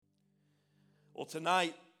Well,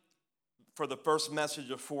 tonight, for the first message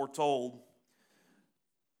of Foretold,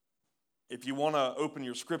 if you want to open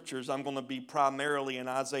your scriptures, I'm going to be primarily in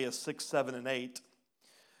Isaiah 6, 7, and 8,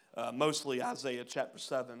 mostly Isaiah chapter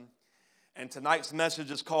 7. And tonight's message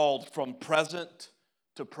is called From Present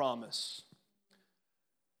to Promise.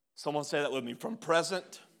 Someone say that with me. From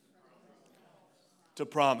present to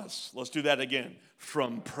promise. Let's do that again.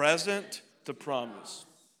 From present to promise.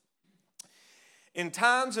 In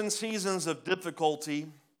times and seasons of difficulty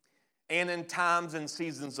and in times and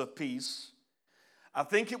seasons of peace, I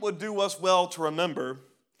think it would do us well to remember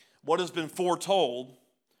what has been foretold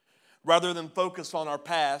rather than focus on our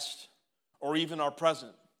past or even our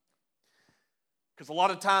present. Because a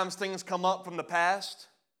lot of times things come up from the past,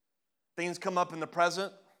 things come up in the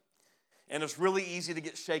present, and it's really easy to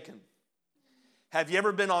get shaken. Have you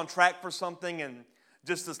ever been on track for something and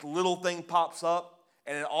just this little thing pops up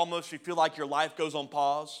and it almost you feel like your life goes on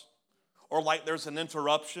pause or like there's an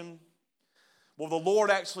interruption? Well, the Lord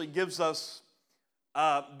actually gives us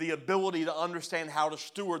the ability to understand how to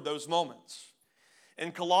steward those moments.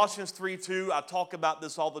 In Colossians 3:2, I talk about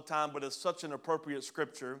this all the time, but it's such an appropriate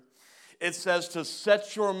scripture. It says to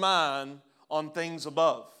set your mind on things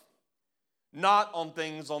above, not on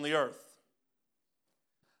things on the earth.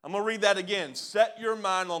 I'm going to read that again. Set your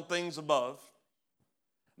mind on things above,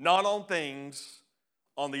 not on things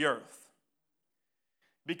on the earth.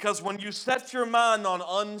 Because when you set your mind on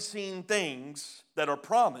unseen things that are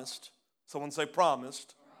promised, someone say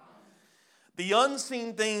promised, the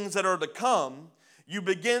unseen things that are to come, you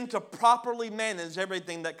begin to properly manage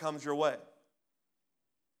everything that comes your way.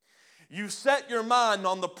 You set your mind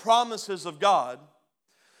on the promises of God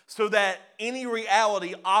so that any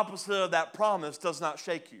reality opposite of that promise does not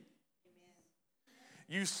shake you.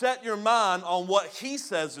 You set your mind on what He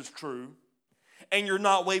says is true, and you're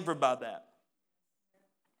not wavered by that.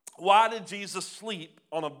 Why did Jesus sleep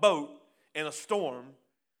on a boat in a storm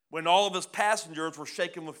when all of His passengers were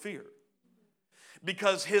shaken with fear?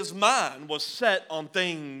 Because His mind was set on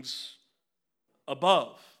things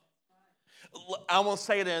above. I want to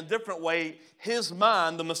say it in a different way. His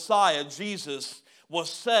mind, the Messiah, Jesus, was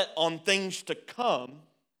set on things to come,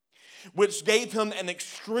 which gave Him an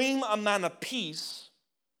extreme amount of peace,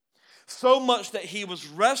 so much that He was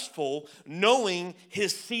restful, knowing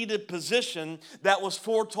His seated position that was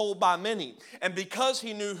foretold by many. And because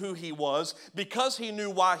He knew who He was, because He knew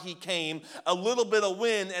why He came, a little bit of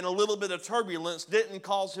wind and a little bit of turbulence didn't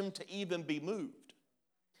cause Him to even be moved.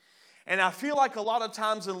 And I feel like a lot of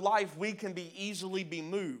times in life we can be easily be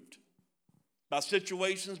moved by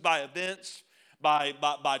situations, by events,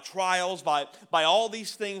 by trials, by all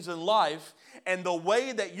these things in life. And the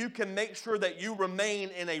way that you can make sure that you remain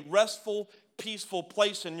in a restful, peaceful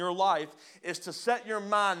place in your life is to set your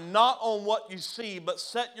mind not on what you see, but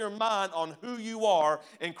set your mind on who you are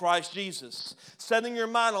in Christ Jesus. Setting your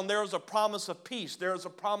mind on there is a promise of peace. There is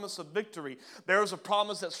a promise of victory. There is a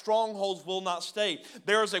promise that strongholds will not stay.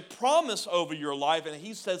 There is a promise over your life, and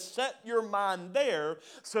He says set your mind there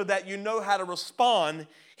so that you know how to respond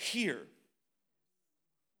here.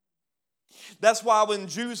 That's why when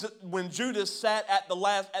Judas sat at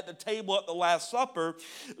the table at the Last Supper,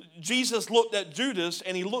 Jesus looked at Judas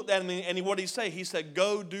and He looked at him and what did He say? He said,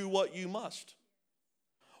 "Go do what you must."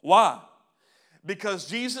 Why? Because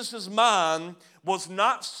Jesus' mind was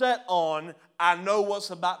not set on, I know what's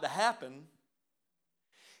about to happen.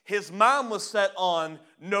 His mind was set on,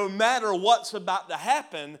 no matter what's about to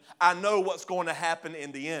happen, I know what's going to happen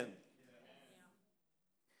in the end.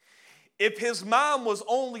 If his mind was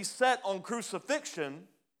only set on crucifixion,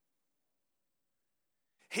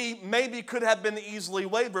 he maybe could have been easily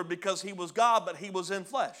wavered because He was God, but He was in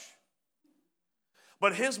flesh.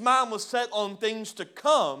 But his mind was set on things to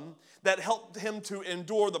come that helped him to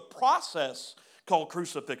endure the process called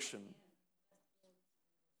crucifixion.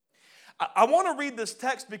 I want to read this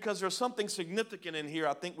text because there's something significant in here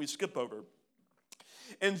I think we skip over.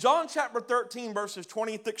 In John chapter 13, verses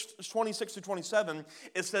 26 to 27,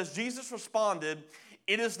 it says, Jesus responded,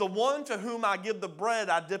 "It is the one to whom I give the bread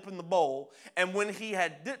I dip in the bowl. And when He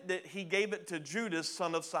had dipped it, He gave it to Judas,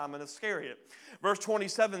 son of Simon Iscariot." Verse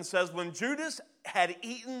 27 says, when Judas had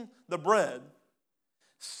eaten the bread,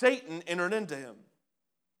 Satan entered into him.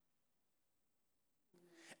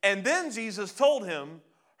 And then Jesus told him,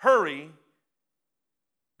 "Hurry,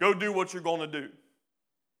 go do what you're going to do."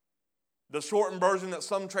 The shortened version that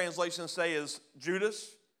some translations say is,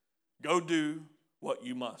 Judas, go do what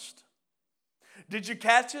you must. Did you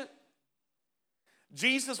catch it?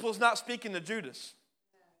 Jesus was not speaking to Judas.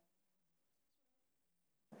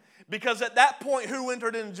 Because at that point, who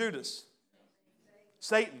entered in Judas?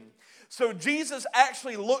 Satan. So Jesus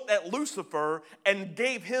actually looked at Lucifer and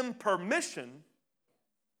gave him permission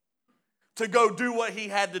to go do what he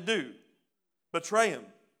had to do, betray him.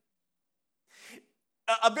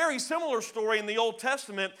 A very similar story in the Old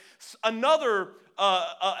Testament, another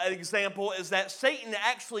example is that Satan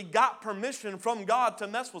actually got permission from God to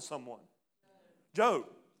mess with someone. Job.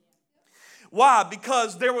 Why?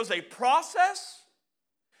 Because there was a process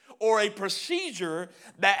or a procedure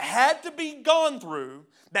that had to be gone through,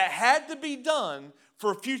 that had to be done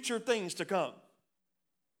for future things to come.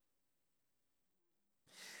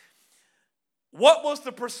 What was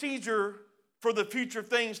the procedure for the future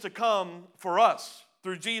things to come for us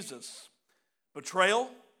through Jesus?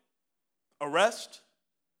 Betrayal, arrest,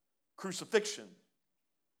 crucifixion.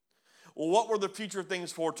 Well, what were the future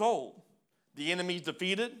things foretold? The enemy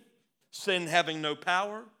defeated, sin having no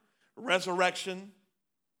power, resurrection,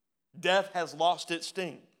 death has lost its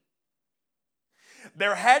sting.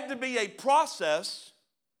 There had to be a process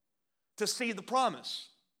to see the promise.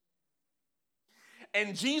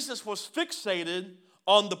 And Jesus was fixated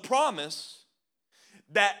on the promise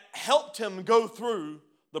that helped him go through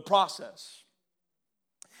the process.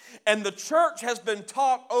 And the church has been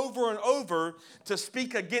taught over and over to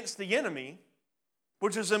speak against the enemy,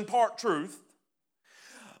 which is in part truth.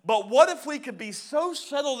 But what if we could be so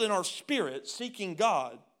settled in our spirit, seeking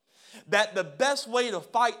God, that the best way to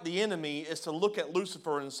fight the enemy is to look at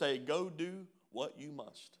Lucifer and say, go do what you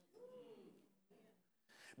must.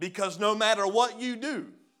 Because no matter what you do,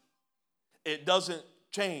 it doesn't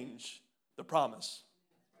change the promise.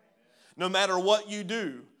 No matter what you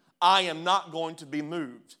do, I am not going to be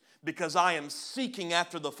moved because I am seeking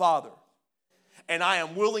after the Father. And I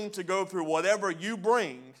am willing to go through whatever you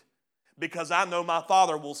bring because I know my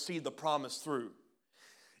Father will see the promise through.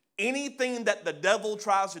 Anything that the devil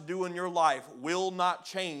tries to do in your life will not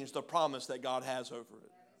change the promise that God has over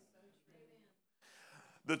it.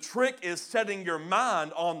 The trick is setting your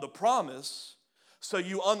mind on the promise so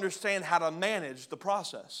you understand how to manage the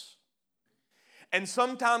process. And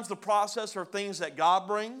sometimes the process are things that God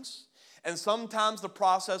brings, and sometimes the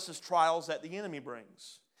process is trials that the enemy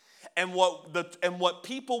brings. And what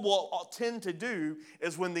people will tend to do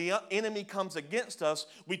is when the enemy comes against us,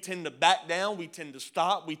 we tend to back down, we tend to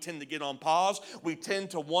stop, we tend to get on pause, we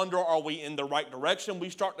tend to wonder, are we in the right direction? We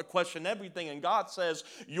start to question everything, and God says,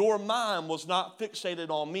 your mind was not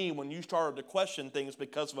fixated on me when you started to question things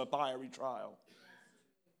because of a fiery trial.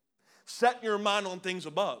 Set your mind on things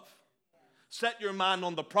above. Set your mind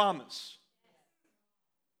on the promise.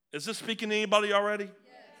 Is this speaking to anybody already?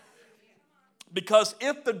 Because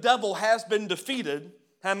if the devil has been defeated,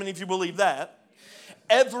 how many of you believe that?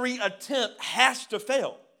 Every attempt has to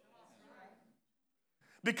fail.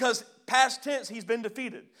 Because past tense, he's been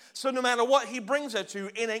defeated. So no matter what he brings at you,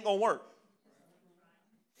 it ain't going to work.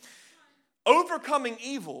 Overcoming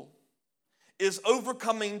evil is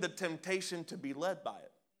overcoming the temptation to be led by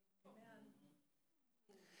it.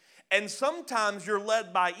 And sometimes you're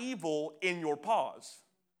led by evil in your pause.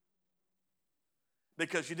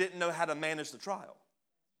 Because you didn't know how to manage the trial.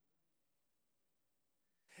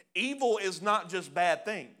 Evil is not just bad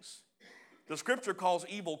things. The scripture calls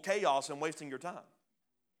evil chaos and wasting your time.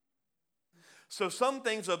 So some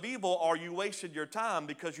things of evil are you wasted your time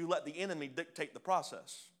because you let the enemy dictate the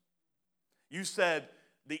process. You said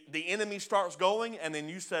the enemy starts going and then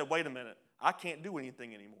you said, wait a minute, I can't do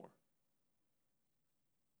anything anymore.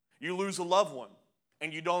 You lose a loved one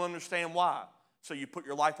and you don't understand why, so you put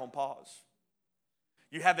your life on pause.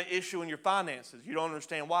 You have an issue in your finances. You don't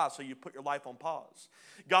understand why, so you put your life on pause.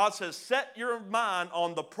 God says, set your mind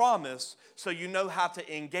on the promise so you know how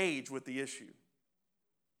to engage with the issue.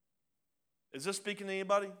 Is this speaking to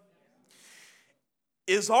anybody?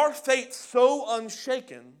 Is our faith so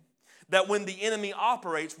unshaken that when the enemy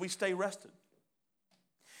operates, we stay rested?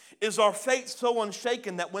 Is our faith so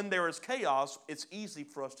unshaken that when there is chaos, it's easy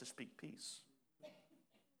for us to speak peace?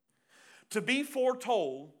 To be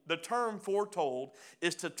foretold, the term foretold,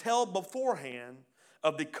 is to tell beforehand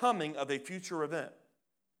of the coming of a future event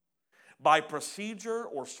by procedure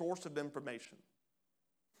or source of information.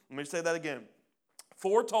 Let me say that again.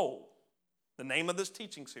 Foretold, the name of this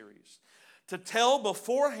teaching series, to tell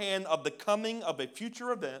beforehand of the coming of a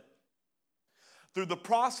future event through the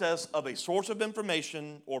process of a source of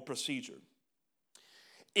information or procedure.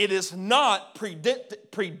 It is not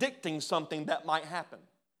predicting something that might happen.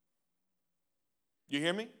 You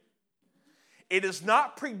hear me? It is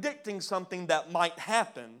not predicting something that might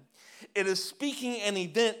happen. It is speaking an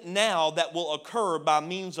event now that will occur by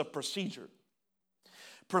means of procedure.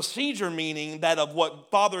 Procedure meaning that of what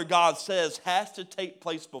Father God says has to take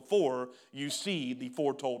place before you see the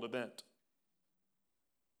foretold event.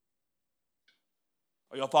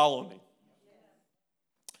 Are y'all following me?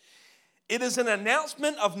 It is an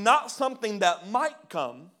announcement of not something that might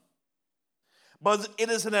come, but it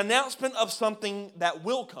is an announcement of something that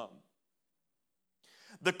will come.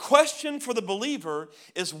 The question for the believer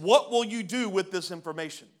is, what will you do with this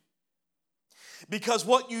information? Because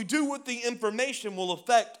what you do with the information will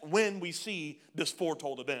affect when we see this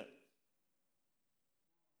foretold event.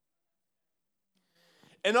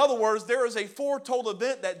 In other words, there is a foretold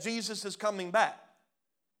event that Jesus is coming back.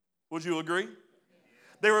 Would you agree?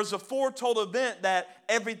 There is a foretold event that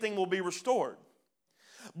everything will be restored.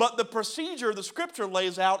 But the procedure the scripture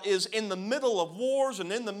lays out is in the middle of wars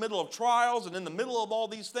and in the middle of trials and in the middle of all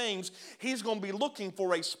these things, he's going to be looking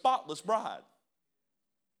for a spotless bride.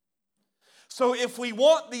 So if we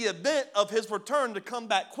want the event of his return to come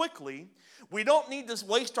back quickly, we don't need to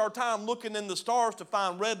waste our time looking in the stars to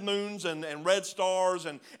find red moons and red stars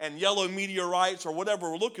and yellow meteorites or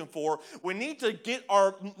whatever we're looking for. We need to get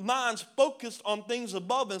our minds focused on things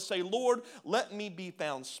above and say, Lord, let me be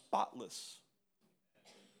found spotless.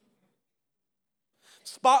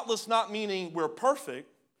 Spotless not meaning we're perfect,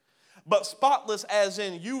 but spotless as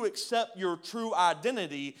in you accept your true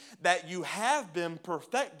identity that you have been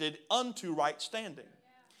perfected unto right standing.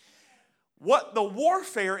 What the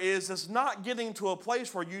warfare is not getting to a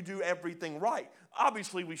place where you do everything right.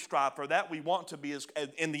 Obviously, we strive for that. We want to be as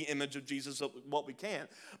in the image of Jesus what we can.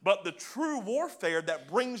 But the true warfare that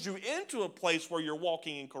brings you into a place where you're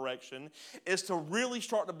walking in correction is to really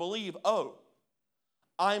start to believe, oh,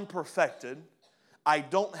 I'm perfected. I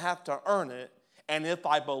don't have to earn it. And if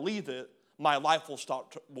I believe it, my life will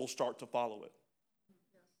start to follow it.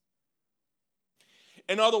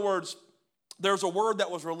 In other words, there's a word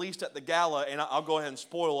that was released at the gala, and I'll go ahead and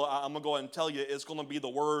spoil it. I'm going to go ahead and tell you it's going to be the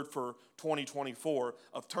word for 2024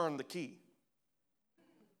 of turn the key.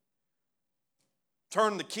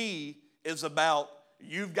 Turn the key is about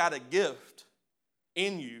you've got a gift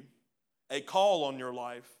in you, a call on your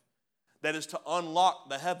life that is to unlock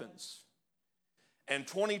the heavens. And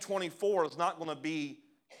 2024 is not going to be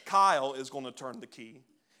Kyle is going to turn the key.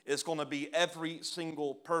 It's going to be every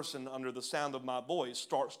single person under the sound of my voice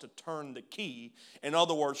starts to turn the key. In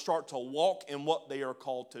other words, start to walk in what they are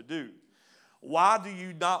called to do. Why do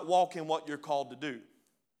you not walk in what you're called to do?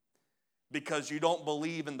 Because you don't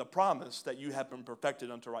believe in the promise that you have been perfected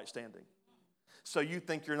unto right standing. So you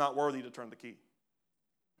think you're not worthy to turn the key.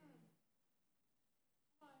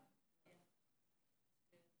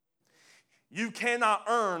 You cannot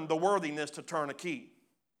earn the worthiness to turn a key,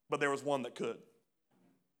 but there was one that could.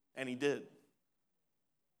 And he did.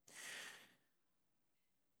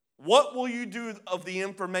 What will you do of the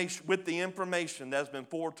information with the information that has been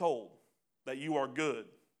foretold that you are good,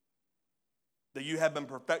 that you have been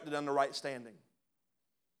perfected under right standing,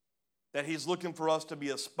 that he's looking for us to be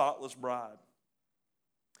a spotless bride?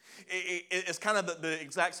 It's kind of the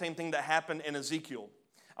exact same thing that happened in Ezekiel.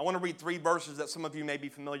 I want to read 3 verses that some of you may be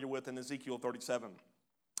familiar with in Ezekiel 37.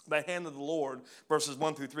 The hand of the Lord, verses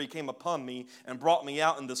 1 through 3, came upon me and brought me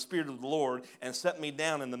out in the spirit of the Lord and set me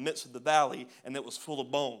down in the midst of the valley, and it was full of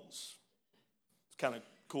bones. It's kind of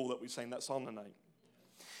cool that we sang that song tonight.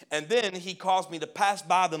 And then he caused me to pass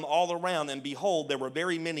by them all around, and behold, there were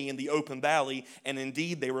very many in the open valley, and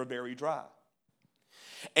indeed they were very dry.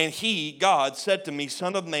 And he, God, said to me,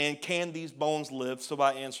 Son of man, can these bones live? So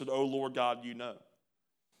I answered, O Lord God, you know.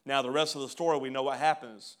 Now the rest of the story, we know what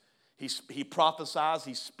happens. He prophesies,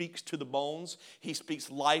 he speaks to the bones, he speaks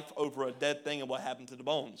life over a dead thing, and what happened to the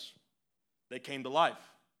bones? They came to life,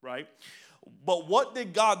 right? But what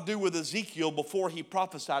did God do with Ezekiel before he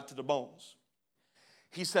prophesied to the bones?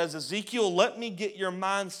 He says, Ezekiel, let me get your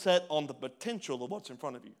mindset on the potential of what's in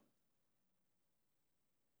front of you.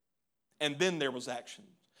 And then there was action.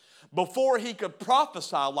 Before he could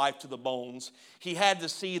prophesy life to the bones, he had to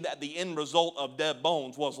see that the end result of dead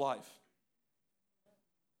bones was life.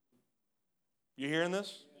 You hearing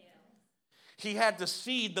this? Yeah. He had to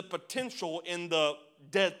see the potential in the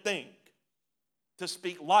dead thing to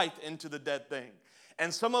speak life into the dead thing.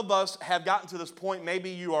 And some of us have gotten to this point. Maybe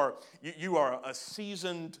you are a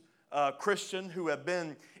seasoned Christian who have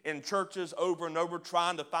been in churches over and over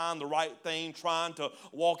trying to find the right thing, trying to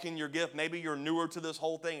walk in your gift. Maybe you're newer to this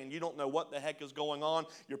whole thing and you don't know what the heck is going on.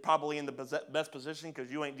 You're probably in the best position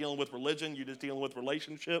because you ain't dealing with religion. You're just dealing with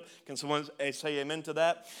relationship. Can someone say amen to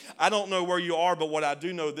that? I don't know where you are, but what I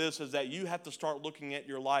do know this is that you have to start looking at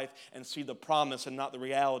your life and see the promise and not the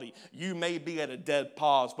reality. You may be at a dead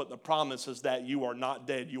pause, but the promise is that you are not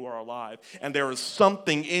dead, you are alive. And there is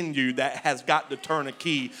something in you that has got to turn a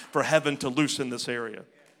key for heaven to loosen this area.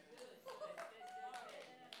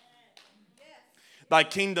 Thy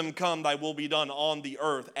kingdom come, thy will be done on the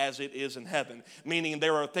earth as it is in heaven. Meaning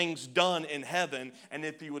there are things done in heaven, and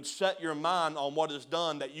if you would set your mind on what is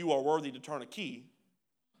done, that you are worthy to turn a key,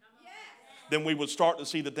 then we would start to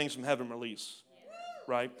see the things from heaven release.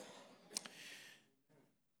 Right?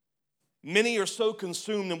 Many are so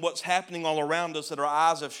consumed in what's happening all around us that our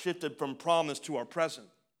eyes have shifted from promise to our present.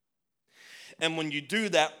 And when you do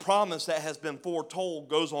that, promise that has been foretold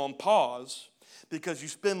goes on pause because you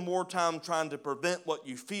spend more time trying to prevent what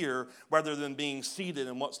you fear rather than being seated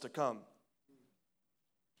in what's to come.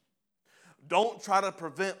 Don't try to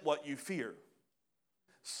prevent what you fear.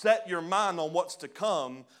 Set your mind on what's to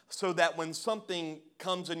come so that when something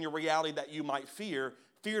comes in your reality that you might fear,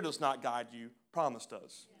 fear does not guide you, promise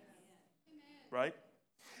does. Right?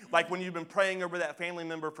 Like when you've been praying over that family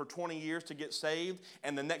member for 20 years to get saved,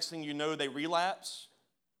 and the next thing you know, they relapse.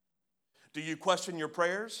 Do you question your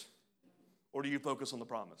prayers, or do you focus on the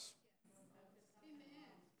promise?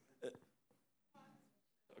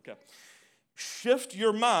 Okay. Shift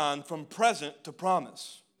your mind from present to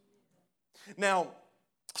promise. Now,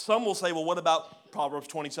 some will say, well, what about Proverbs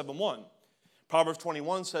 27:1? Proverbs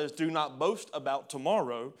 21 says, do not boast about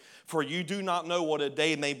tomorrow, for you do not know what a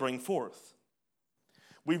day may bring forth.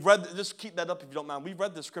 We've read, just keep that up if you don't mind. We've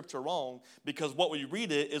read the scripture wrong because what we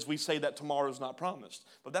read it is we say that tomorrow is not promised.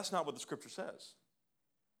 But that's not what the scripture says.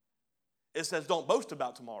 It says don't boast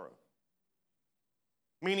about tomorrow.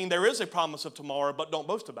 Meaning there is a promise of tomorrow, but don't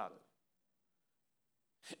boast about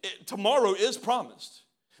it. Tomorrow is promised.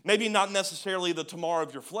 Maybe not necessarily the tomorrow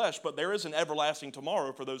of your flesh, but there is an everlasting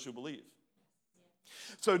tomorrow for those who believe.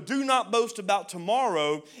 So do not boast about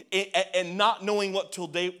tomorrow and not knowing what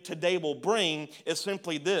today will bring is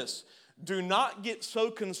simply this. Do not get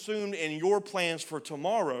so consumed in your plans for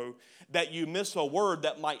tomorrow that you miss a word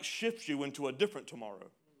that might shift you into a different tomorrow.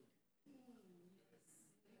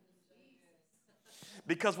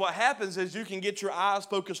 Because what happens is you can get your eyes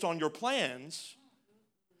focused on your plans,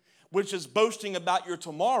 which is boasting about your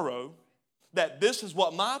tomorrow, that this is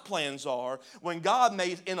what my plans are, when God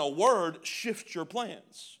may, in a word, shift your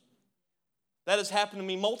plans. That has happened to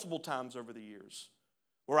me multiple times over the years,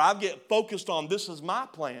 where I get focused on this is my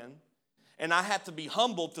plan, and I have to be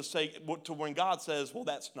humbled to say, to when God says, well,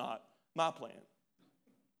 that's not my plan.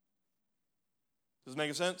 Does it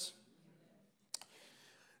make sense?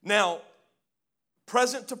 Now,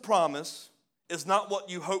 present to promise is not what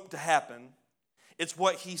you hope to happen. It's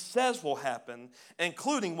what he says will happen,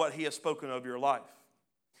 including what he has spoken over your life.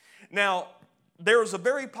 Now, there is a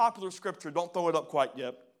very popular scripture, don't throw it up quite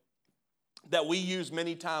yet, that we use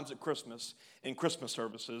many times at Christmas, in Christmas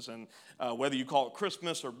services. And whether you call it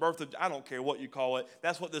Christmas or birthday, I don't care what you call it.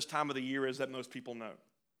 That's what this time of the year is that most people know.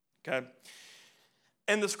 Okay?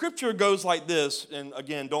 And the scripture goes like this, and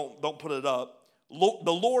again, don't put it up.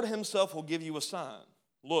 The Lord himself will give you a sign.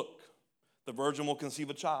 Look, the virgin will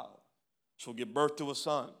conceive a child. She'll give birth to a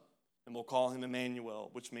son, and we'll call him Emmanuel,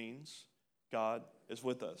 which means God is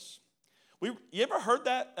with us. You ever heard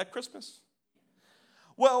that at Christmas?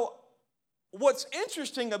 Well, what's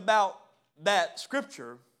interesting about that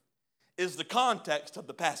scripture is the context of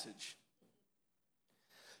the passage.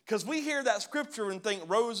 Because we hear that scripture and think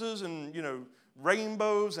roses and,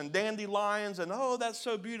 rainbows and dandelions and, oh, that's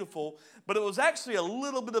so beautiful. But it was actually a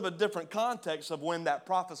little bit of a different context of when that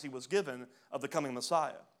prophecy was given of the coming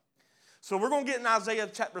Messiah. So we're going to get in Isaiah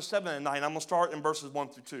chapter 7 and 9. I'm going to start in verses 1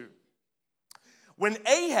 through 2. When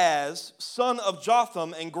Ahaz, son of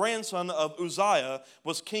Jotham and grandson of Uzziah,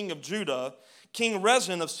 was king of Judah, King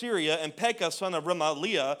Rezin of Syria and Pekah, son of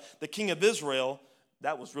Remaliah, the king of Israel,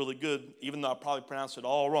 that was really good, even though I probably pronounced it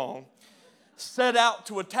all wrong, set out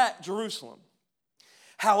to attack Jerusalem.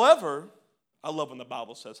 However, I love when the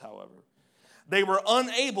Bible says however, they were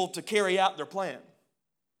unable to carry out their plan.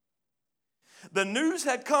 The news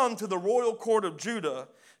had come to the royal court of Judah,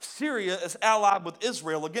 Syria is allied with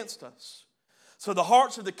Israel against us. So the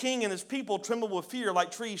hearts of the king and his people trembled with fear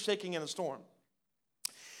like trees shaking in a storm.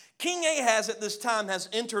 King Ahaz at this time has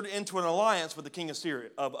entered into an alliance with the king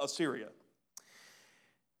of Assyria.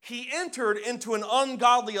 He entered into an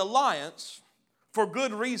ungodly alliance for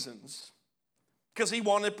good reasons, because he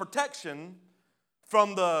wanted protection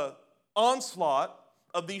from the onslaught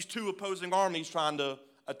of these two opposing armies trying to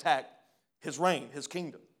attack his reign, his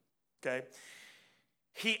kingdom. Okay?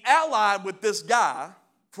 He allied with this guy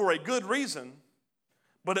for a good reason,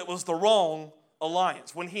 but it was the wrong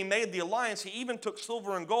alliance. When he made the alliance, he even took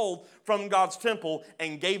silver and gold from God's temple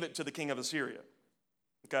and gave it to the king of Assyria.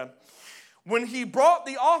 Okay? When he brought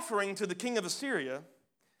the offering to the king of Assyria,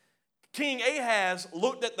 King Ahaz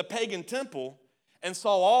looked at the pagan temple and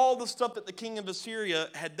saw all the stuff that the king of Assyria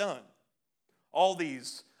had done. All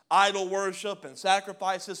these idol worship and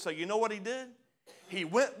sacrifices. So you know what he did? He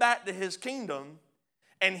went back to his kingdom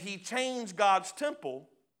and he changed God's temple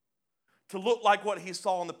to look like what he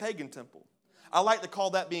saw in the pagan temple. I like to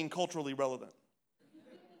call that being culturally relevant.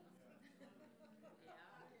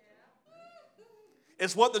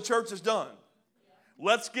 It's what the church has done.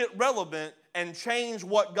 Let's get relevant and change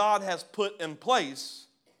what God has put in place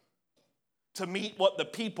to meet what the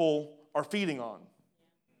people are feeding on.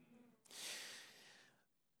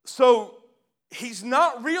 So he's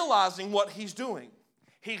not realizing what he's doing.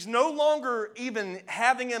 He's no longer even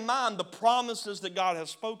having in mind the promises that God has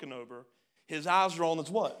spoken over. His eyes are on his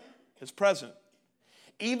what? His present.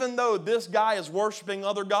 Even though this guy is worshiping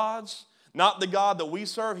other gods, not the God that we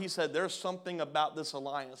serve, he said, there's something about this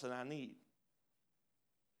alliance that I need.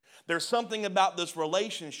 There's something about this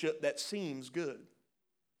relationship that seems good.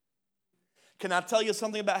 Can I tell you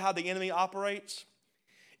something about how the enemy operates?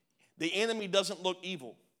 The enemy doesn't look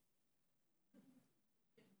evil.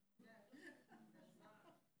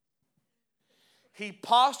 He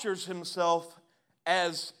postures himself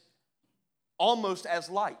as almost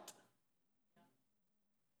as light.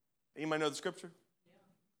 Anybody know the scripture?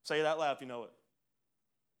 Say it out loud if you know it.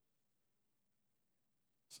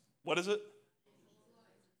 What is it?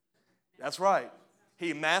 That's right.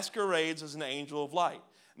 He masquerades as an angel of light.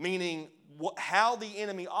 Meaning, how the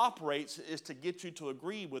enemy operates is to get you to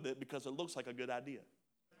agree with it because it looks like a good idea.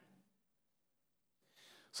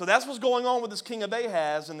 So that's what's going on with this king of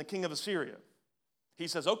Ahaz and the king of Assyria. He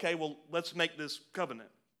says, okay, well, let's make this covenant.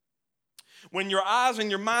 When your eyes and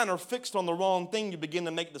your mind are fixed on the wrong thing, you begin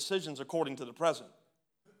to make decisions according to the present.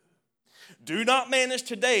 Do not manage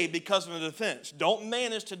today because of an offense. Don't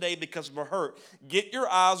manage today because of a hurt. Get your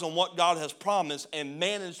eyes on what God has promised and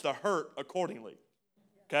manage the hurt accordingly.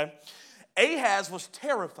 Okay? Ahaz was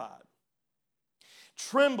terrified,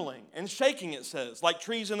 trembling and shaking, it says, like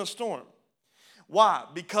trees in a storm. Why?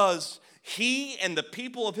 Because he and the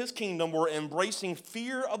people of his kingdom were embracing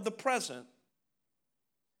fear of the present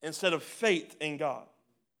instead of faith in God.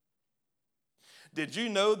 Did you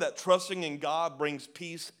know that trusting in God brings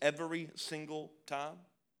peace every single time?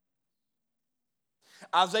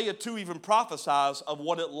 Isaiah 2 even prophesies of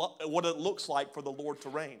what it looks like for the Lord to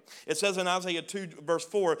reign. It says in Isaiah 2 verse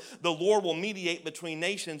 4, the Lord will mediate between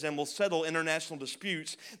nations and will settle international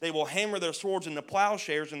disputes. They will hammer their swords into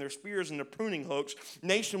plowshares and their spears into pruning hooks.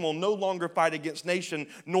 Nation will no longer fight against nation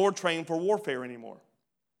nor train for warfare anymore.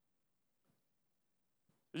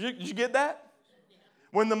 Did you get that?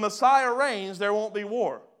 When the Messiah reigns, there won't be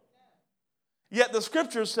war. Yet the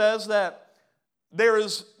scripture says that there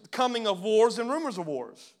is coming of wars and rumors of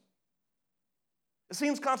wars. It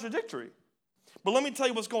seems contradictory. But let me tell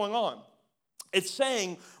you what's going on. It's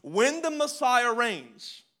saying when the Messiah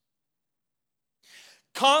reigns,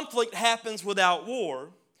 conflict happens without war.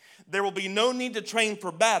 There will be no need to train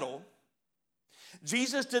for battle.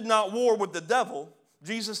 Jesus did not war with the devil.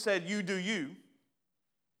 Jesus said, you do you.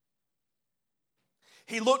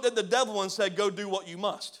 He looked at the devil and said, go do what you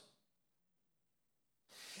must.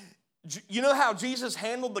 You know how Jesus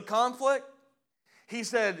handled the conflict? He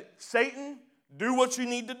said, Satan, do what you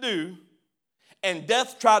need to do. And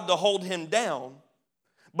death tried to hold him down.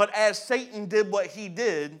 But as Satan did what he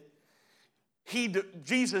did,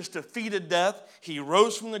 Jesus defeated death. He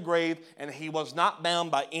rose from the grave, and he was not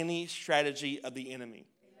bound by any strategy of the enemy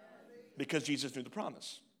because Jesus knew the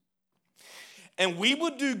promise. And we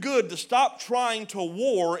would do good to stop trying to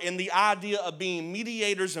war in the idea of being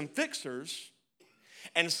mediators and fixers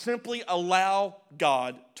and simply allow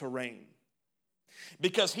God to reign.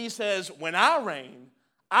 Because he says, when I reign,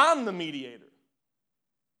 I'm the mediator.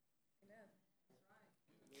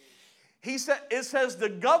 It says the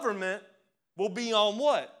government will be on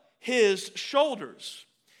what? His shoulders.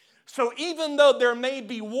 So even though there may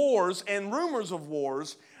be wars and rumors of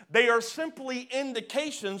wars, they are simply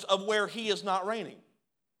indications of where he is not reigning.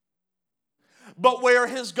 But where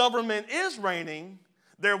his government is reigning,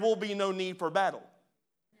 there will be no need for battle.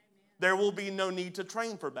 There will be no need to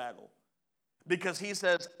train for battle. Because he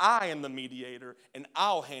says, I am the mediator and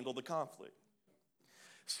I'll handle the conflict.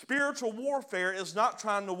 Spiritual warfare is not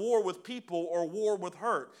trying to war with people or war with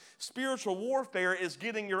hurt. Spiritual warfare is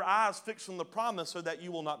getting your eyes fixed on the promise so that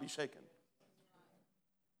you will not be shaken.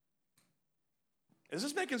 Is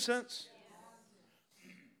this making sense?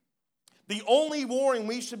 The only warring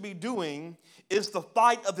we should be doing is the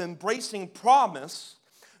fight of embracing promise,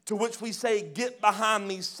 to which we say, get behind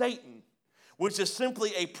me, Satan, which is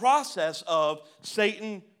simply a process of,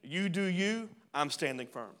 Satan, you do you, I'm standing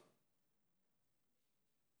firm.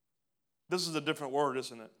 This is a different word,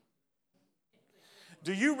 isn't it?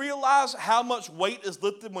 Do you realize how much weight is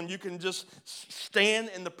lifted when you can just stand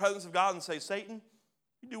in the presence of God and say, Satan,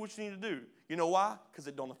 you do what you need to do. You know why? Because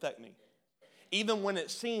it don't affect me. Even when it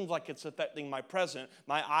seems like it's affecting my present,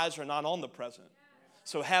 my eyes are not on the present.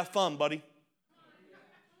 So have fun, buddy.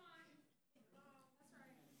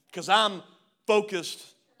 Because I'm focused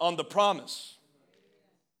on the promise.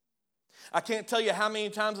 I can't tell you how many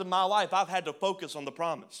times in my life I've had to focus on the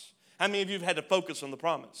promise. How many of you have had to focus on the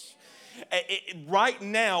promise? Right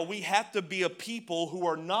now, we have to be a people who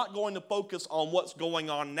are not going to focus on what's going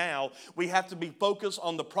on now. We have to be focused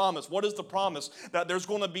on the promise. What is the promise? That there's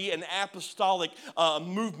going to be an apostolic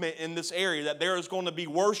movement in this area, that there is going to be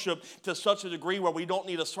worship to such a degree where we don't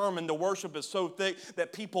need a sermon. The worship is so thick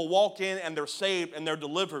that people walk in and they're saved and they're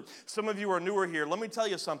delivered. Some of you are newer here. Let me tell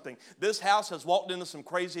you something. This house has walked into some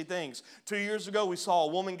crazy things. 2 years ago, we saw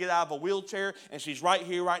a woman get out of a wheelchair, and she's right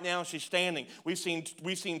here right now, and she's standing. We've seen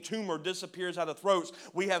tumor disappears out of throats.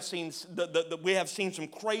 We have seen some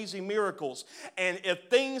crazy miracles. And if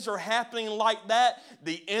things are happening like that,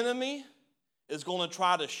 the enemy is going to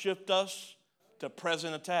try to shift us to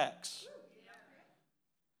present attacks.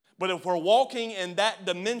 But if we're walking in that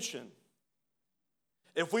dimension,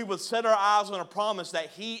 if we would set our eyes on a promise that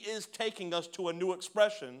he is taking us to a new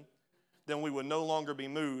expression, then we would no longer be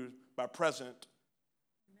moved by present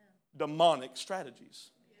demonic strategies.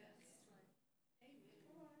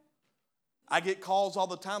 I get calls all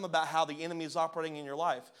the time about how the enemy is operating in your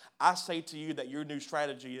life. I say to you that your new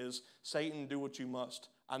strategy is, Satan, do what you must.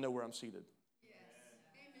 I know where I'm seated.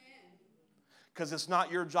 Because it's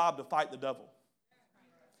not your job to fight the devil.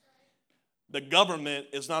 The government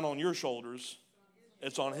is not on your shoulders.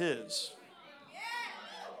 It's on his.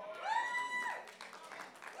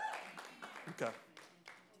 Okay.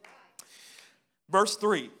 Verse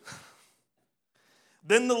 3.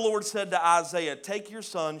 Then the Lord said to Isaiah, take your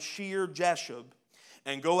son, Shear-Jashub,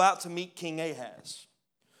 and go out to meet King Ahaz.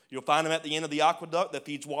 You'll find him at the end of the aqueduct that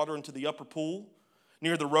feeds water into the upper pool,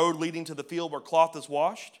 near the road leading to the field where cloth is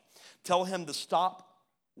washed. Tell him to stop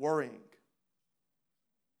worrying.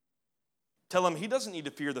 Tell him he doesn't need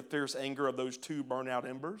to fear the fierce anger of those two burnt-out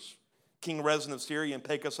embers, King Rezin of Syria and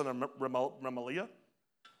Pekah son of Remaliah.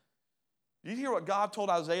 Did you hear what God told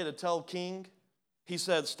Isaiah to tell King? He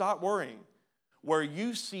said, stop worrying. Where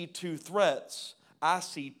you see two threats, I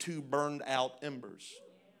see two burned out embers.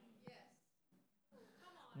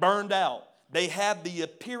 Burned out. They have the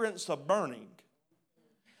appearance of burning.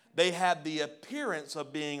 They have the appearance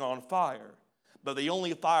of being on fire. But the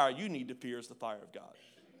only fire you need to fear is the fire of God.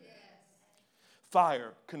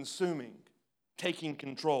 Fire, consuming, taking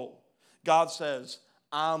control. God says,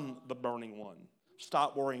 I'm the burning one.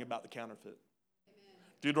 Stop worrying about the counterfeit.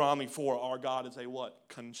 Deuteronomy 4, our God is a what?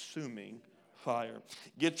 Consuming fire.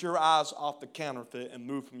 Get your eyes off the counterfeit and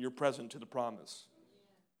move from your present to the promise.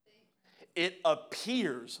 It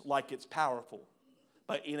appears like it's powerful,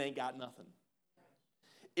 but it ain't got nothing.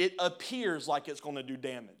 It appears like it's going to do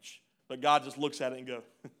damage, but God just looks at it and goes,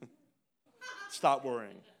 stop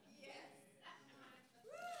worrying.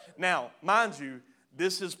 Now, mind you,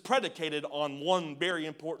 this is predicated on one very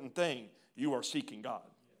important thing. You are seeking God.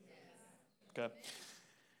 Okay?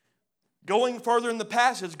 Going further in the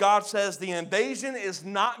passage, God says the invasion is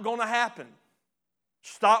not going to happen.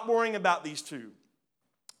 Stop worrying about these two.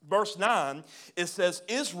 Verse 9, it says,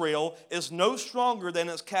 Israel is no stronger than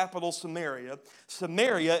its capital Samaria.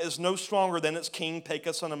 Samaria is no stronger than its king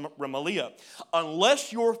Pekah son of Remaliah.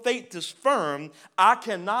 Unless your faith is firm, I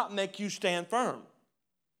cannot make you stand firm.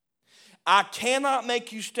 I cannot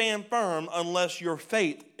make you stand firm unless your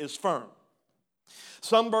faith is firm.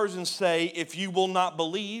 Some versions say, if you will not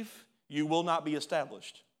believe, you will not be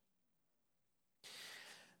established.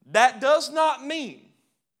 That does not mean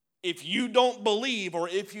if you don't believe or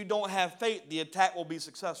if you don't have faith, the attack will be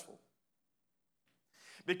successful.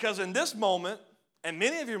 Because in this moment, and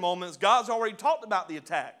many of your moments, God's already talked about the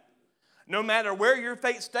attack. No matter where your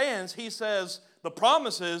faith stands, he says, the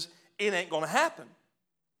promise is, it ain't going to happen.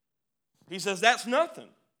 He says, that's nothing.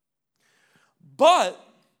 But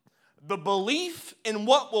the belief in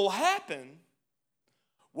what will happen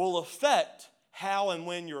will affect how and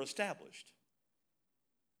when you're established.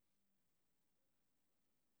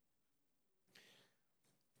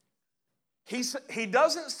 He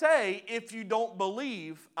doesn't say, if you don't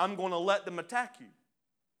believe, I'm going to let them attack you.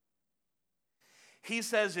 He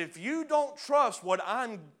says, if you don't trust what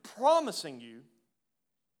I'm promising you,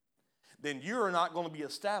 then you're not going to be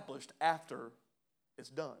established after it's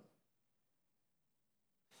done.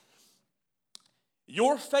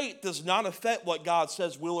 Your faith does not affect what God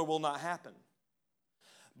says will or will not happen,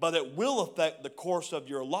 but it will affect the course of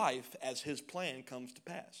your life as his plan comes to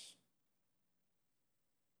pass.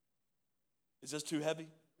 Is this too heavy?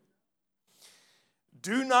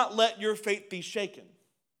 Do not let your faith be shaken.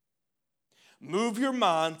 Move your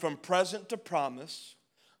mind from present to promise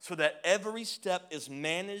so that every step is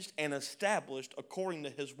managed and established according to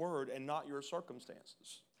his word and not your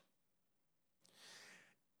circumstances.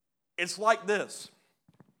 It's like this.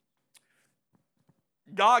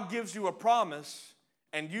 God gives you a promise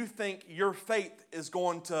and you think your faith is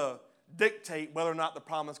going to dictate whether or not the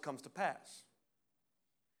promise comes to pass.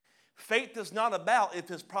 Faith is not about if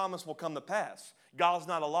his promise will come to pass. God's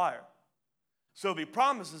not a liar. So if he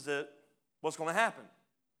promises it, what's going to happen?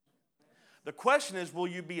 The question is, will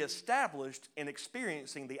you be established in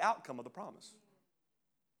experiencing the outcome of the promise?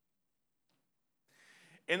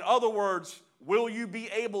 In other words, will you be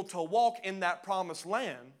able to walk in that promised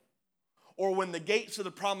land, or when the gates of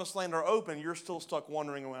the promised land are open, you're still stuck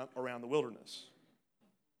wandering around the wilderness?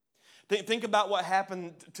 Think about what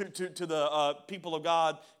happened to the people of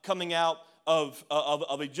God coming out of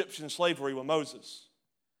Egyptian slavery with Moses.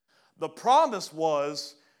 The promise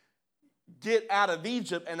was, get out of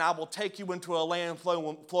Egypt and I will take you into a land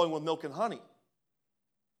flowing with milk and honey.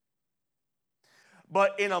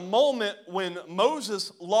 But in a moment when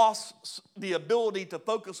Moses lost the ability to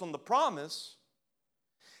focus on the promise,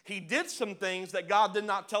 he did some things that God did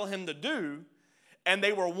not tell him to do, and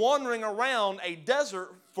they were wandering around a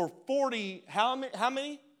desert for 40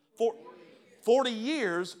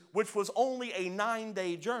 years, which was only a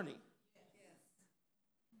 9-day journey.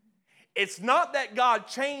 It's not that God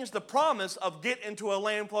changed the promise of get into a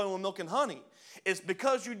land flowing with milk and honey. It's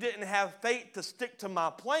because you didn't have faith to stick to my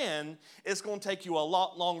plan, it's going to take you a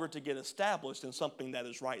lot longer to get established in something that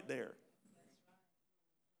is right there.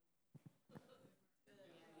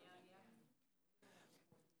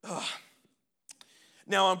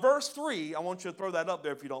 Now in verse 3, I want you to throw that up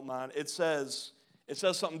there if you don't mind. It says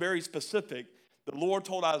something very specific. The Lord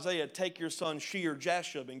told Isaiah, take your son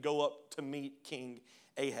Shear-Jashub and go up to meet King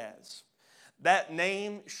Ahaz. That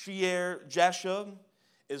name, Shear-Jashub,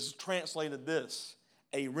 is translated this: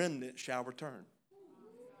 a remnant shall return.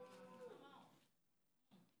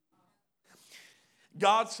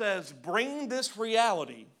 God says, bring this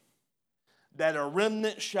reality that a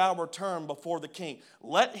remnant shall return before the king.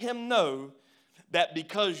 Let him know that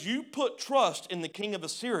because you put trust in the king of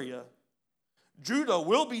Assyria, Judah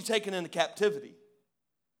will be taken into captivity,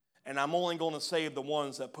 and I'm only going to save the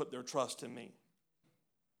ones that put their trust in me.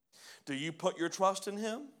 Do you put your trust in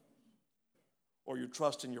him or your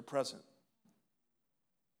trust in your present?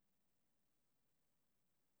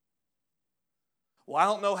 Well, I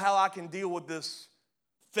don't know how I can deal with this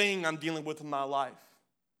thing I'm dealing with in my life.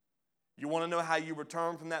 You want to know how you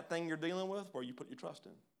return from that thing you're dealing with? Or you put your trust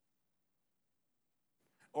in.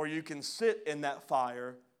 Or you can sit in that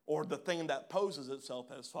fire or the thing that poses itself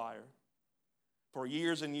as fire for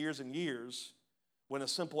years and years and years when a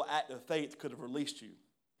simple act of faith could have released you.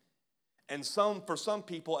 And for some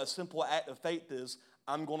people, a simple act of faith is,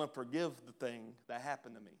 I'm going to forgive the thing that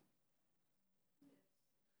happened to me.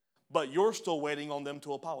 But you're still waiting on them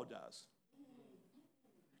to apologize.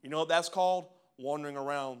 You know what that's called? Wandering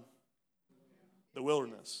around the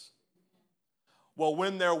wilderness. Well,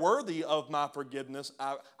 when they're worthy of my forgiveness,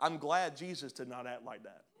 I'm glad Jesus did not act like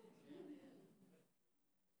that.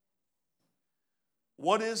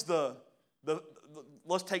 What is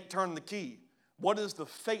let's turn the key. What is the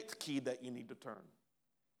faith key that you need to turn?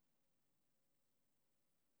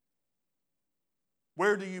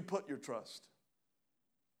 Where do you put your trust?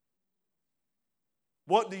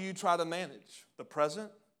 What do you try to manage? The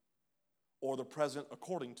present or the present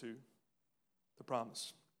according to the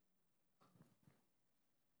promise?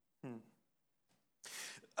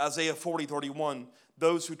 Isaiah 40:31,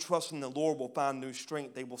 those who trust in the Lord will find new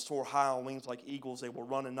strength. They will soar high on wings like eagles. They will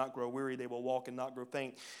run and not grow weary. They will walk and not grow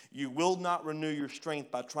faint. You will not renew your strength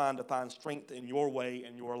by trying to find strength in your way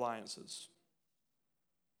and your alliances.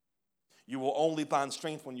 You will only find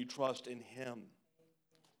strength when you trust in him.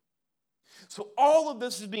 So all of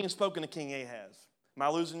this is being spoken to King Ahaz. Am I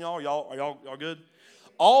losing y'all? Are y'all good?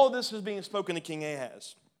 All of this is being spoken to King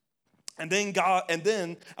Ahaz. And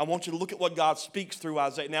then I want you to look at what God speaks through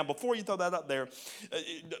Isaiah. Now, before you throw that up there,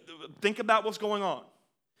 think about what's going on.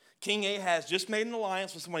 King Ahaz just made an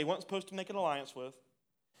alliance with somebody he wasn't supposed to make an alliance with.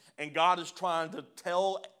 And God is trying to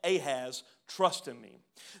tell Ahaz, trust in me.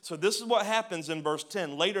 So this is what happens in verse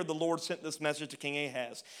 10. Later, the Lord sent this message to King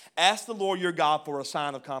Ahaz. Ask the Lord your God for a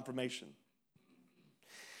sign of confirmation.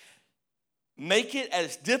 Make it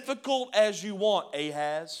as difficult as you want,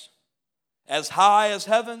 Ahaz. As high as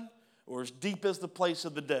heaven or as deep as the place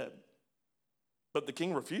of the dead. But the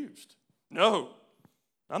king refused. No,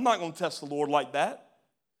 I'm not going to test the Lord like that.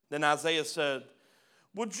 Then Isaiah said,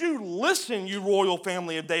 Would you listen, you royal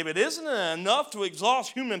family of David? Isn't it enough to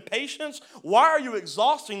exhaust human patience? Why are you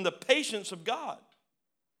exhausting the patience of God?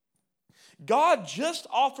 God just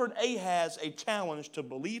offered Ahaz a challenge to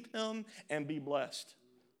believe him and be blessed.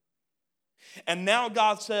 And now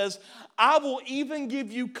God says, I will even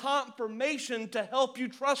give you confirmation to help you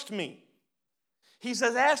trust me. He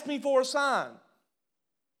says, ask me for a sign.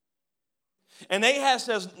 And Ahaz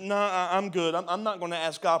says, no, I'm good. I'm not going to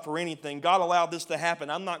ask God for anything. God allowed this to happen.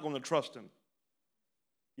 I'm not going to trust him.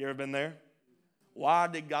 You ever been there? Why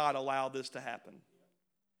did God allow this to happen?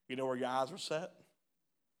 You know where your eyes are set?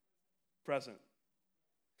 Present.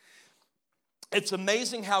 It's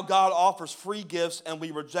amazing how God offers free gifts and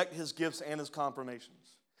we reject his gifts and his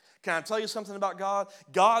confirmations. Can I tell you something about God?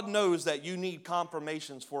 God knows that you need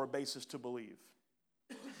confirmations for a basis to believe.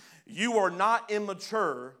 You are not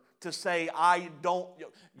immature to say, I don't.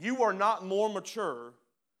 You are not more mature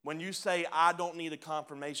when you say, I don't need a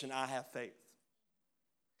confirmation, I have faith.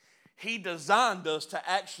 He designed us to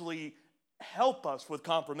actually help us with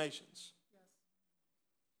confirmations.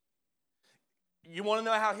 You want to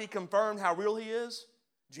know how he confirmed how real he is?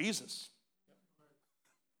 Jesus.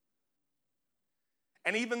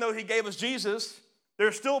 And even though he gave us Jesus,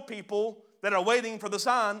 there's still people that are waiting for the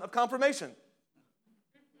sign of confirmation.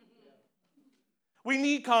 We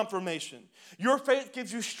need confirmation. Your faith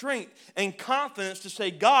gives you strength and confidence to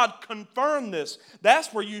say, God, confirm this.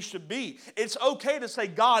 That's where you should be. It's okay to say,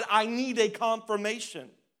 God, I need a confirmation.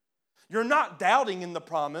 You're not doubting in the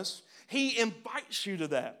promise. He invites you to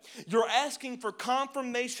that. You're asking for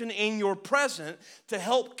confirmation in your present to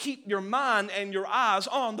help keep your mind and your eyes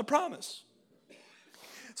on the promise.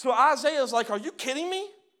 So Isaiah's like, are you kidding me?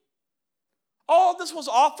 All this was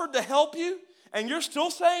offered to help you, and you're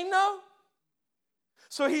still saying no?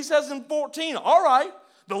 So he says in 14, all right,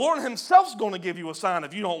 the Lord himself's going to give you a sign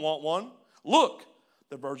if you don't want one. Look,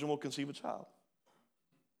 the virgin will conceive a child.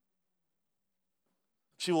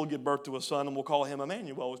 She will give birth to a son and we'll call him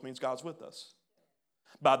Emmanuel, which means God's with us.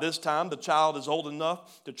 By this time, the child is old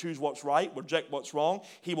enough to choose what's right, reject what's wrong.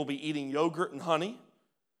 He will be eating yogurt and honey.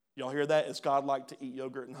 Y'all hear that? Is God like to eat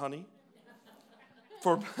yogurt and honey?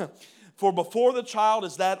 For before the child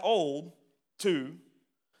is that old, too,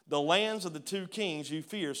 the lands of the two kings you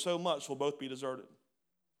fear so much will both be deserted.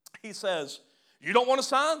 He says, you don't want a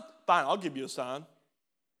sign? Fine, I'll give you a sign.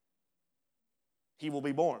 He will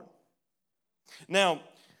be born. Now,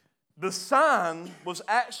 the sign was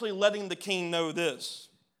actually letting the king know this.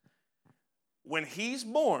 When he's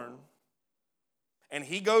born and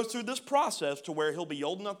he goes through this process to where he'll be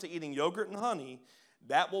old enough to eating yogurt and honey,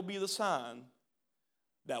 that will be the sign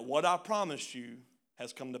that what I promised you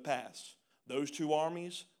has come to pass. Those two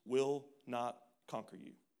armies will not conquer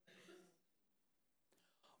you.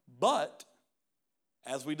 But,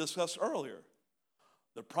 as we discussed earlier,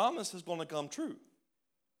 the promise is going to come true.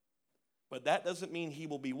 But that doesn't mean he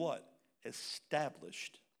will be what?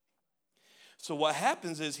 Established. So what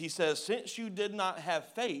happens is he says, since you did not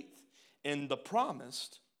have faith in the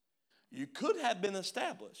promised, you could have been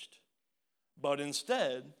established. But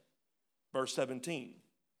instead, verse 17,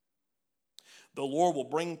 the Lord will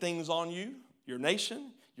bring things on you, your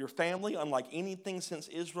nation, your family, unlike anything since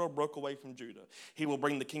Israel broke away from Judah. He will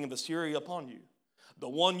bring the king of Assyria upon you. The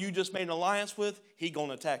one you just made an alliance with, he's going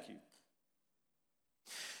to attack you.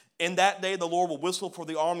 In that day, the Lord will whistle for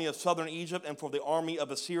the army of southern Egypt and for the army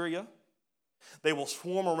of Assyria. They will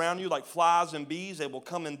swarm around you like flies and bees. They will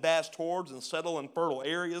come in vast hordes and settle in fertile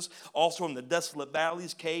areas, also in the desolate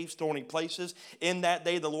valleys, caves, thorny places. In that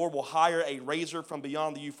day, the Lord will hire a razor from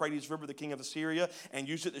beyond the Euphrates River, the king of Assyria, and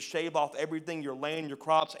use it to shave off everything, your land, your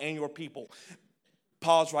crops, and your people.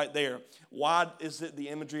 Pause right there. Why is it the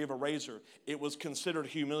imagery of a razor? It was considered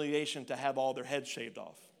humiliation to have all their heads shaved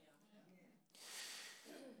off.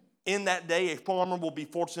 In that day, a farmer will be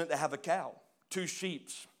fortunate to have a cow, 2 sheep,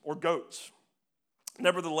 or goats.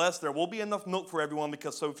 Nevertheless, there will be enough milk for everyone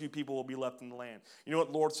because so few people will be left in the land. You know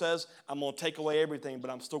what the Lord says? I'm going to take away everything,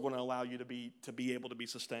 but I'm still going to allow you to be able to be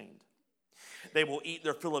sustained. They will eat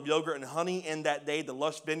their fill of yogurt and honey. In that day, the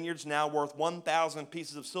lush vineyards, now worth 1,000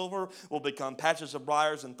 pieces of silver, will become patches of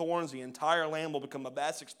briars and thorns. The entire land will become a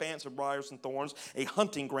vast expanse of briars and thorns, a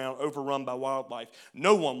hunting ground overrun by wildlife.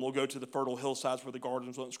 No one will go to the fertile hillsides where the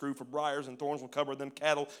gardens once grew, for briars and thorns will cover them.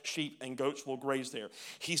 Cattle, sheep, and goats will graze there.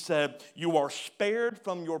 He said, you are spared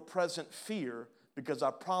from your present fear, because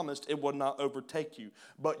I promised it would not overtake you.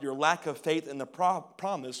 But your lack of faith in the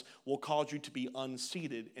promise will cause you to be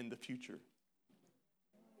unseated in the future.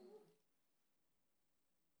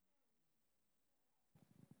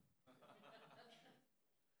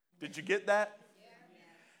 Did you get that?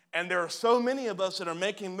 And there are so many of us that are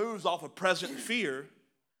making moves off of present fear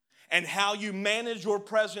And how you manage your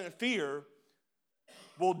present fear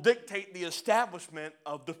will dictate the establishment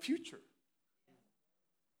of the future.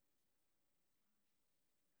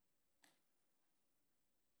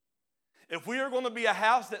 If we are going to be a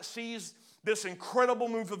house that sees this incredible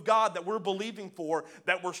move of God that we're believing for,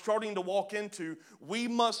 that we're starting to walk into, we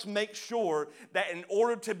must make sure that in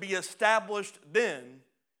order to be established then,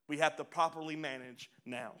 we have to properly manage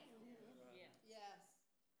now. Yes.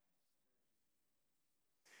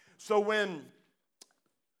 So when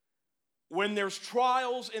there's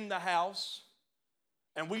trials in the house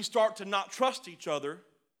and we start to not trust each other,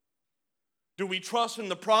 do we trust in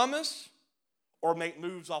the promise or make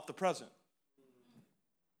moves off the present?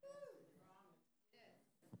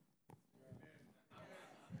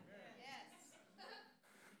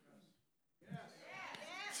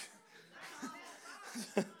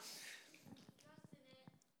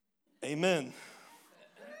 Amen.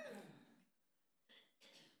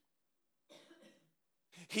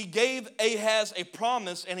 He gave Ahaz a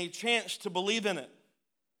promise and a chance to believe in it.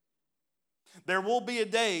 There will be a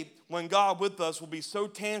day when God with us will be so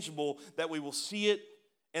tangible that we will see it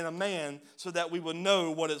in a man so that we will know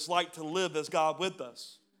what it's like to live as God with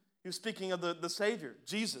us. He was speaking of the Savior,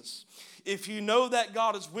 Jesus. If you know that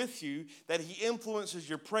God is with you, that He influences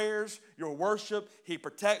your prayers, your worship, He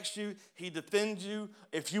protects you, He defends you,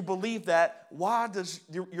 if you believe that, why does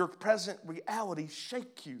your present reality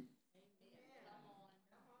shake you?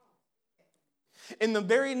 In the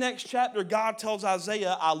very next chapter, God tells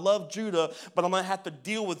Isaiah, I love Judah, but I'm going to have to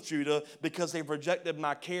deal with Judah because they've rejected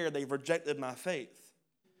my care, they've rejected my faith.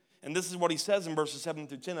 And this is what He says in verses 7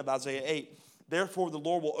 through 10 of Isaiah 8. Therefore, the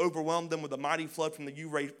Lord will overwhelm them with a mighty flood from the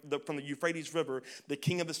Euphrates River, the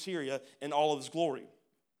king of Assyria, in all of his glory.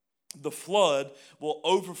 The flood will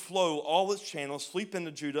overflow all its channels, sweep into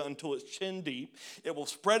Judah until it's chin deep. It will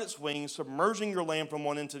spread its wings, submerging your land from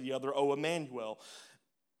one end to the other, O Emmanuel.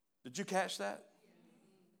 Did you catch that?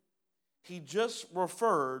 He just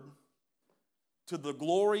referred to the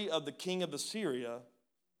glory of the king of Assyria,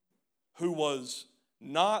 who was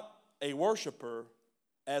not a worshiper,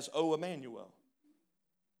 as O Emmanuel.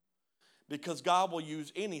 Because God will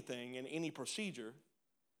use anything and any procedure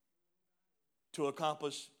to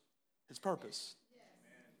accomplish His purpose.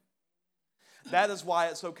 That is why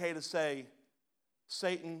it's okay to say,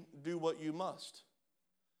 Satan, do what you must.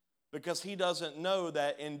 Because he doesn't know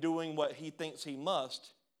that in doing what he thinks he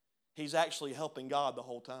must, he's actually helping God the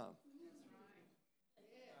whole time.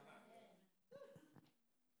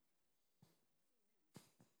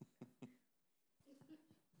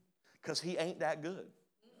 Because he ain't that good.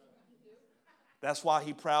 That's why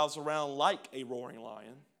he prowls around like a roaring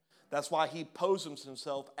lion. That's why he poses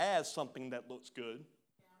himself as something that looks good.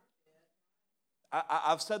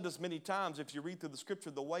 I've said this many times. If you read through the scripture,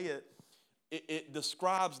 the way it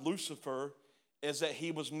describes Lucifer is that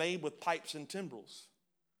he was made with pipes and timbrels,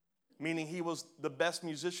 meaning he was the best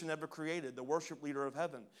musician ever created, the worship leader of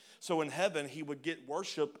heaven. So in heaven, he would get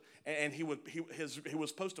worship, and he was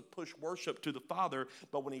supposed to push worship to the Father,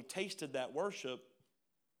 but when he tasted that worship,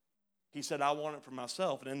 he said, I want it for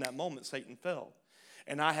myself. And in that moment, Satan fell.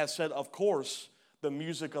 And I have said, of course, the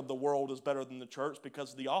music of the world is better than the church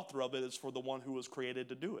because the author of it is for the one who was created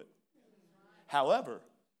to do it. However,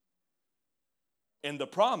 in the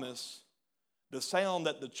promise, the sound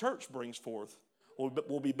that the church brings forth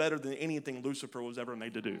will be better than anything Lucifer was ever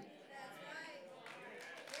made to do.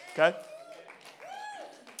 Okay?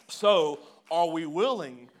 So, are we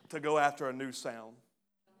willing to go after a new sound?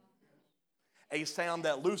 A sound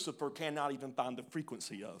that Lucifer cannot even find the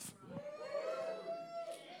frequency of.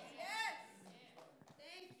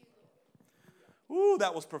 Ooh,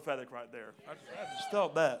 that was prophetic right there. I just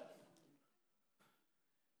felt that.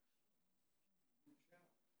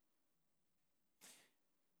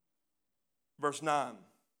 Verse 9.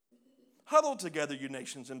 Huddle together, you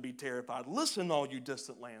nations, and be terrified. Listen, all you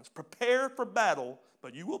distant lands. Prepare for battle,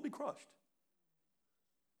 but you will be crushed.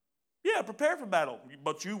 Yeah, prepare for battle,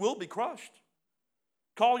 but you will be crushed.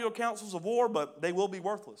 Call your councils of war, but they will be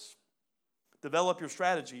worthless. Develop your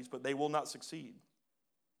strategies, but they will not succeed.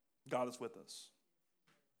 God is with us.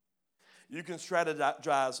 You can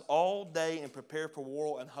strategize all day and prepare for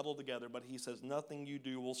war and huddle together, but he says nothing you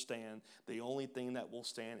do will stand. The only thing that will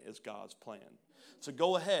stand is God's plan. So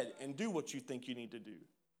go ahead and do what you think you need to do.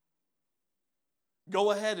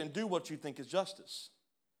 Go ahead and do what you think is justice.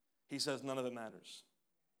 He says none of it matters.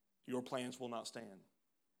 Your plans will not stand.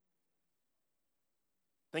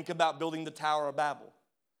 Think about building the Tower of Babel.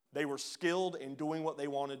 They were skilled in doing what they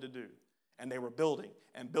wanted to do. And they were building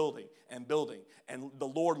and building and building. And the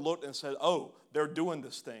Lord looked and said, oh, they're doing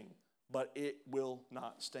this thing, but it will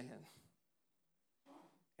not stand.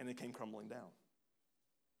 and it came crumbling down.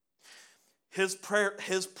 His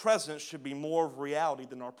presence should be more of reality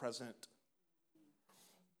than our present.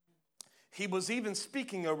 He was even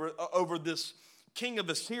speaking over this king of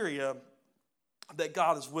Assyria that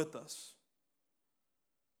God is with us.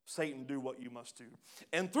 Satan, do what you must do.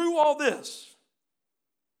 And through all this,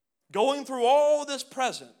 going through all this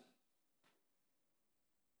present,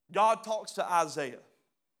 God talks to Isaiah.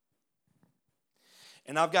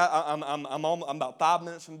 And I'm about 5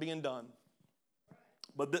 minutes from being done.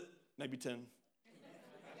 But maybe 10.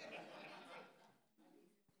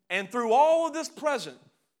 And through all of this present,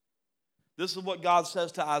 this is what God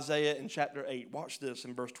says to Isaiah in chapter 8. Watch this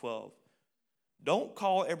in verse 12. Don't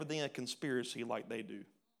call everything a conspiracy like they do.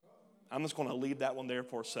 I'm just going to leave that one there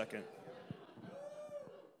for a second.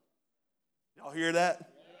 Y'all hear that?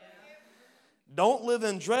 Don't live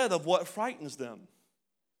in dread of what frightens them.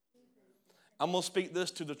 I'm going to speak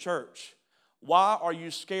this to the church. Why are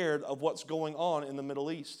you scared of what's going on in the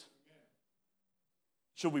Middle East?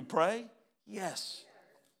 Should we pray? Yes.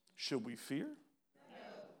 Should we fear? No.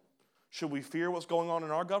 Should we fear what's going on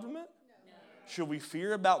in our government? No. Should we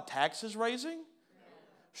fear about taxes raising?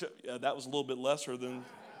 No. That was a little bit lesser than...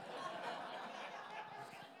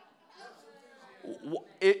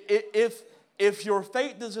 If your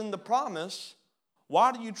faith is in the promise,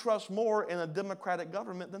 why do you trust more in a democratic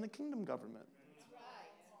government than a kingdom government?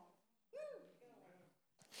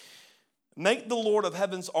 Make the Lord of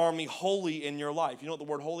heaven's army holy in your life. You know what the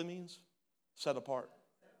word holy means? Set apart.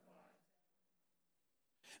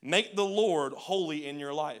 Make the Lord holy in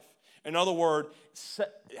your life. In other words,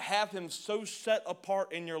 have him so set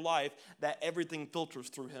apart in your life that everything filters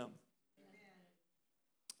through him.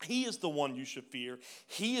 He is the one you should fear.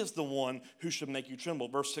 He is the one who should make you tremble.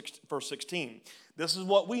 Verse 16. This is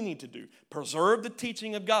what we need to do. Preserve the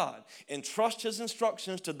teaching of God and trust his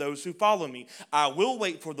instructions to those who follow me. I will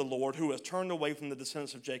wait for the Lord who has turned away from the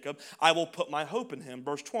descendants of Jacob. I will put my hope in him.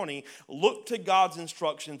 Verse 20. Look to God's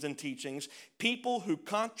instructions and teachings. People who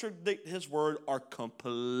contradict his word are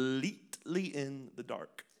completely in the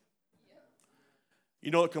dark. You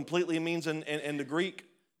know what completely means in the Greek?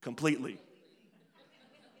 Completely.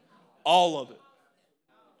 All of it.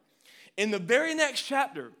 In the very next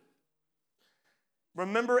chapter,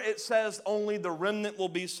 remember it says only the remnant will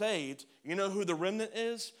be saved. You know who the remnant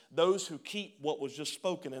is? Those who keep what was just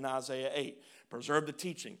spoken in Isaiah 8. Preserve the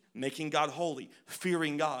teaching, making God holy,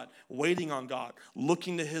 fearing God, waiting on God,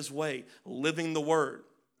 looking to his way, living the word.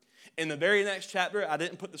 In the very next chapter, I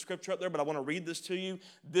didn't put the scripture up there, but I want to read this to you.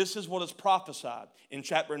 This is what is prophesied in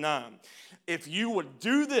chapter 9. If you would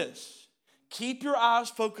do this, keep your eyes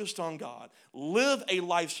focused on God. Live a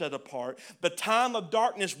life set apart. The time of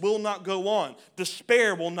darkness will not go on.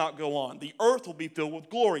 Despair will not go on. The earth will be filled with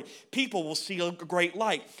glory. People will see a great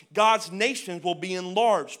light. God's nations will be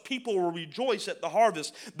enlarged. People will rejoice at the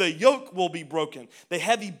harvest. The yoke will be broken. The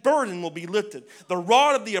heavy burden will be lifted. The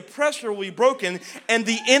rod of the oppressor will be broken, and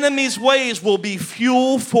the enemy's ways will be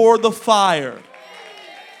fuel for the fire.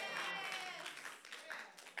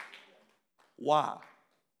 Why?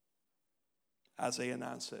 Isaiah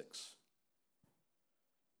 9:6.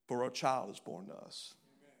 For a child is born to us.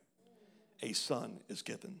 A son is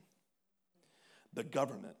given. The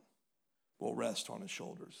government will rest on his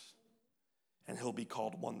shoulders. And he'll be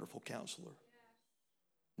called Wonderful Counselor,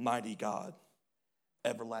 Mighty God,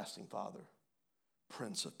 Everlasting Father,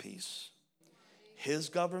 Prince of Peace. His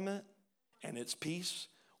government and its peace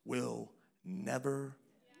will never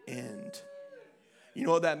end. You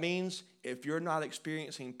know what that means? If you're not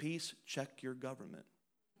experiencing peace, check your government.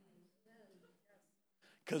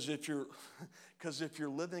 Because if you're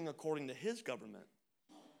living according to his government,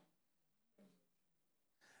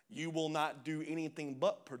 you will not do anything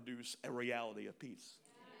but produce a reality of peace.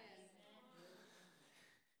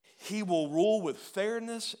 He will rule with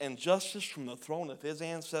fairness and justice from the throne of his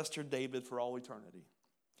ancestor David for all eternity.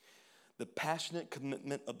 The passionate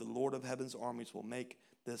commitment of the Lord of heaven's armies will make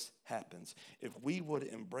this happens. If we would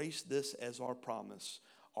embrace this as our promise,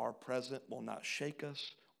 our present will not shake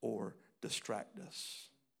us or distract us.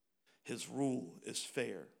 His rule is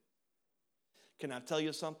fair. Can I tell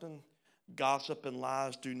you something? Gossip and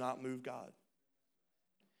lies do not move God.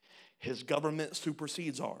 His government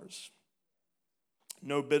supersedes ours.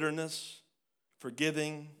 No bitterness,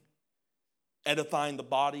 forgiving, edifying the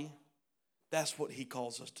body. That's what he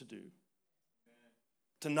calls us to do.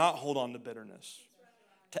 To not hold on to bitterness.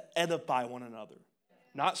 To edify one another,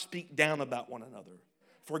 not speak down about one another,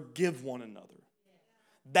 forgive one another.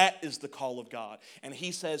 That is the call of God. And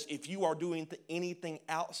he says, if you are doing anything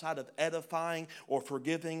outside of edifying or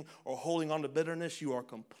forgiving or holding on to bitterness, you are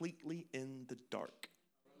completely in the dark.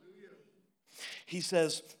 He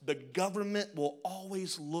says, the government will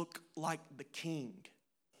always look like the king.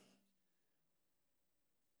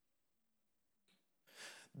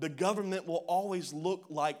 The government will always look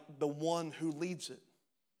like the one who leads it.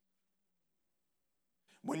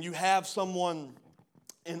 When you have someone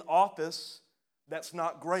in office that's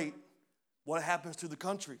not great, what happens to the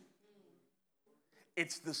country?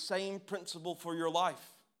 It's the same principle for your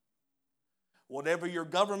life. Whatever your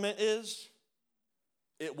government is,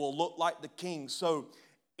 it will look like the king. So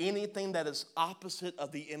anything that is opposite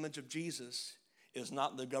of the image of Jesus is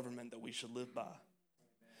not the government that we should live by.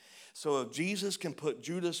 So if Jesus can put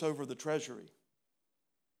Judas over the treasury,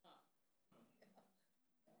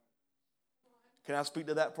 can I speak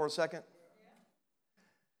to that for a second?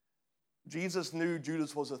 Jesus knew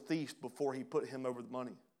Judas was a thief before he put him over the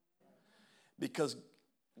money. Because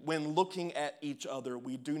when looking at each other,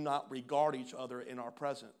 we do not regard each other in our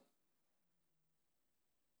present,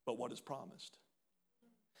 but what is promised.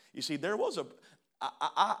 You see, I'm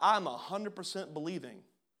 100% believing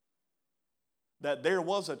that there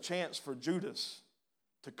was a chance for Judas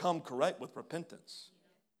to come correct with repentance.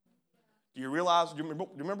 Do you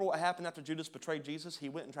remember what happened after Judas betrayed Jesus? He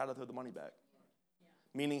went and tried to throw the money back,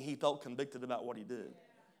 meaning he felt convicted about what he did.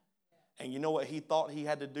 And you know what he thought he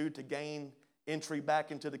had to do to gain entry back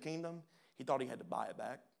into the kingdom? He thought he had to buy it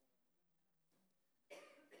back.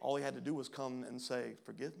 All he had to do was come and say,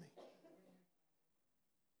 forgive me.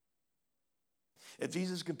 If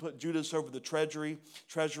Jesus can put Judas over the treasury,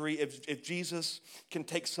 if Jesus can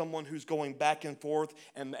take someone who's going back and forth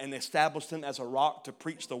and establish them as a rock to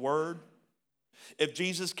preach the word, if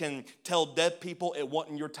Jesus can tell dead people it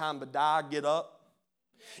wasn't your time to die, get up.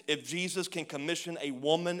 If Jesus can commission a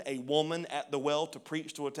woman at the well to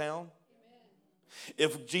preach to a town,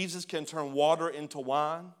 if Jesus can turn water into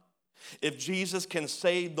wine, if Jesus can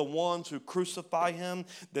save the ones who crucify him,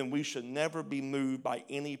 then we should never be moved by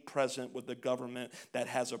any present with the government that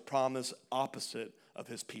has a promise opposite of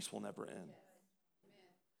his peace will never end.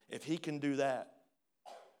 If he can do that,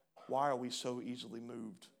 why are we so easily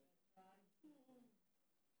moved?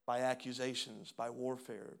 By accusations, by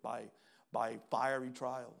warfare, by fiery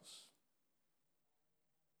trials.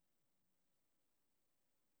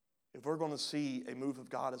 If we're going to see a move of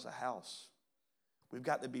God as a house, we've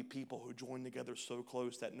got to be people who join together so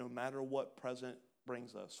close that no matter what present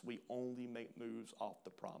brings us, we only make moves off the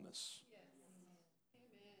promise. Yes.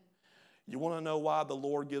 You want to know why the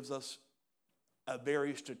Lord gives us a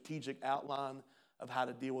very strategic outline of how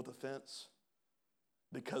to deal with offense?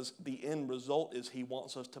 Because the end result is he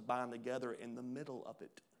wants us to bind together in the middle of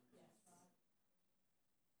it.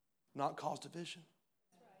 Not cause division.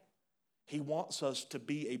 He wants us to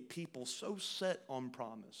be a people so set on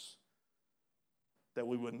promise that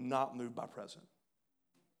we would not move by present.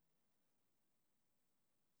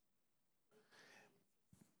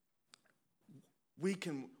 We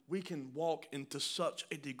can walk into such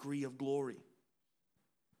a degree of glory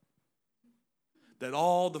that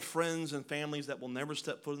all the friends and families that will never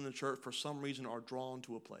step foot in the church for some reason are drawn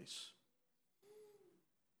to a place.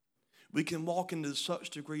 We can walk into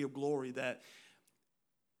such degree of glory that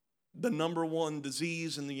the number one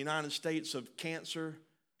disease in the United States of cancer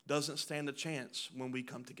doesn't stand a chance when we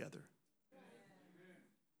come together.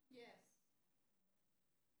 Yes.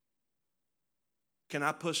 Can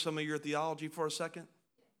I push some of your theology for a second?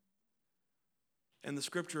 In the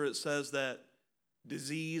scripture it says that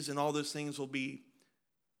disease and all those things will be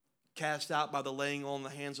cast out by the laying on the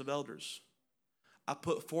hands of elders. I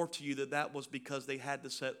put forth to you that was because they had to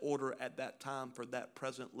set order at that time for that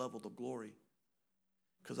present level of glory.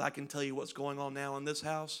 Because I can tell you what's going on now in this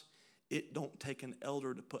house. It don't take an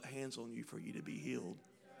elder to put hands on you for you to be healed.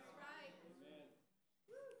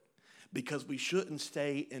 Because we shouldn't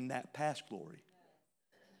stay in that past glory.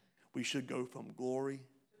 We should go from glory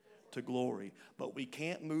to glory. But we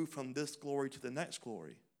can't move from this glory to the next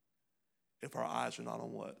glory if our eyes are not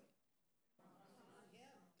on what?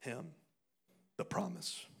 Him. The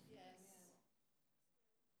promise.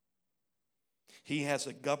 He has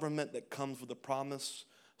a government that comes with a promise.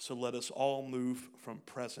 So let us all move from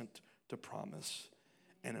present to promise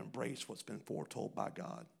and embrace what's been foretold by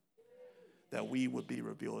God. That we would be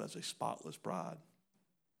revealed as a spotless bride.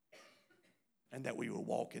 And that we will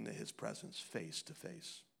walk into his presence face to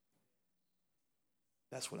face.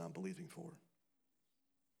 That's what I'm believing for.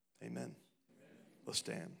 Amen. Let's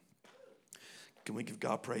stand. Can we give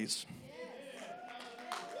God praise?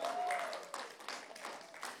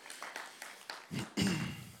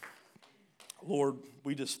 Lord,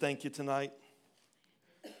 we just thank you tonight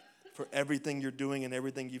for everything you're doing and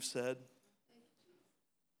everything you've said.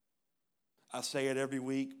 I say it every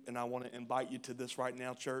week, and I want to invite you to this right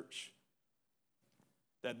now, church.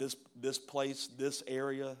 that this place, this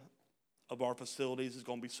area of our facilities is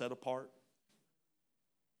going to be set apart.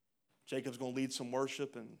 Jacob's going to lead some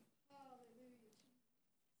worship, and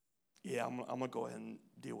yeah, I'm going to go ahead and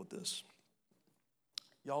deal with this.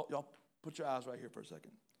 Y'all put your eyes right here for a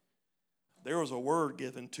second. There was a word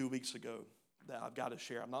given 2 weeks ago that I've got to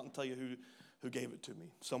share. I'm not going to tell you who gave it to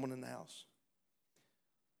me. Someone in the house.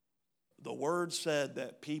 The word said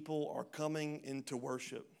that people are coming into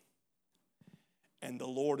worship, and the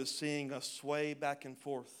Lord is seeing us sway back and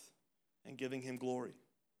forth and giving him glory.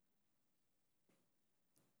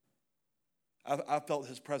 I felt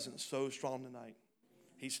his presence so strong tonight.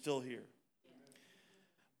 He's still here.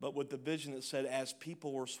 But with the vision that said, as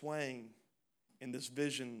people were swaying in this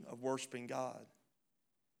vision of worshiping God,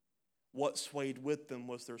 what swayed with them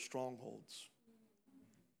was their strongholds.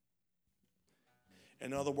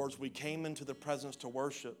 In other words, we came into the presence to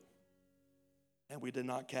worship, and we did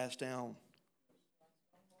not cast down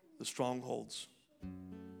the strongholds.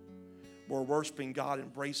 We're worshiping God,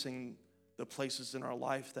 embracing the places in our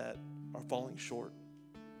life that are falling short.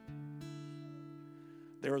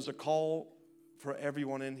 There is a call for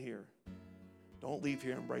everyone in here. Don't leave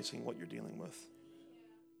here embracing what you're dealing with.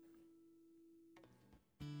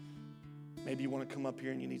 Maybe you want to come up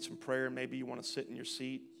here and you need some prayer. Maybe you want to sit in your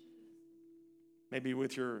seat. Maybe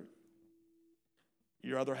with your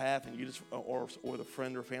other half, and you just, or the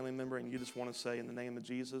friend or family member, and you just want to say, in the name of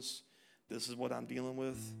Jesus, this is what I'm dealing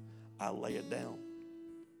with. I lay it down.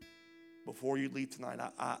 Before you leave tonight,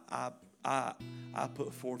 I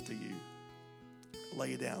put forth to you,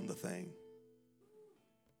 lay down the thing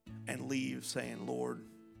and leave saying, Lord,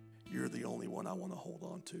 you're the only one I want to hold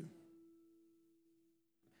on to.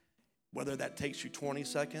 Whether that takes you 20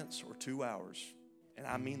 seconds or 2 hours, and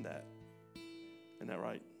I mean that. Isn't that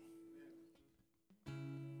right?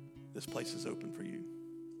 This place is open for you.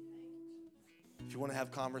 If you want to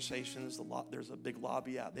have conversations, there's a big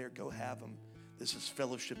lobby out there. Go have them. This is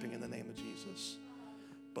fellowshipping in the name of Jesus.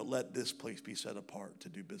 But let this place be set apart to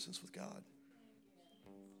do business with God.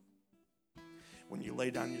 When you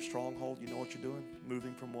lay down your stronghold, you know what you're doing?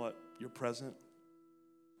 Moving from what? Your present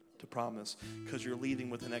to promise. Because you're leaving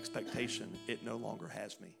with an expectation. It no longer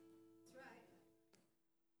has me.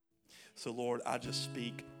 So, Lord, I just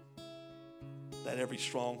speak that every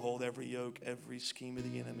stronghold, every yoke, every scheme of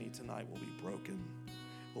the enemy tonight will be broken,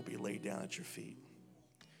 will be laid down at your feet,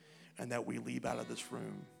 and that we leave out of this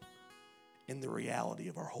room in the reality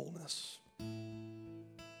of our wholeness.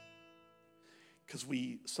 Because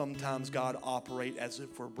we sometimes, God, operate as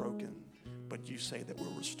if we're broken, but you say that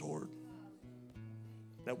we're restored,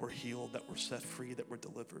 that we're healed, that we're set free, that we're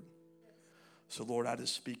delivered. So, Lord, I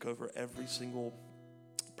just speak over every single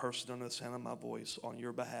person under the sound of my voice on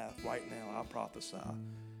your behalf right now. I prophesy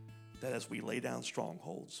that as we lay down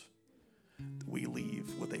strongholds, we leave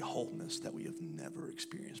with a wholeness that we have never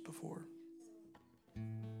experienced before.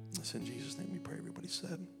 It's in Jesus' name we pray. Everybody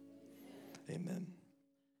said, amen.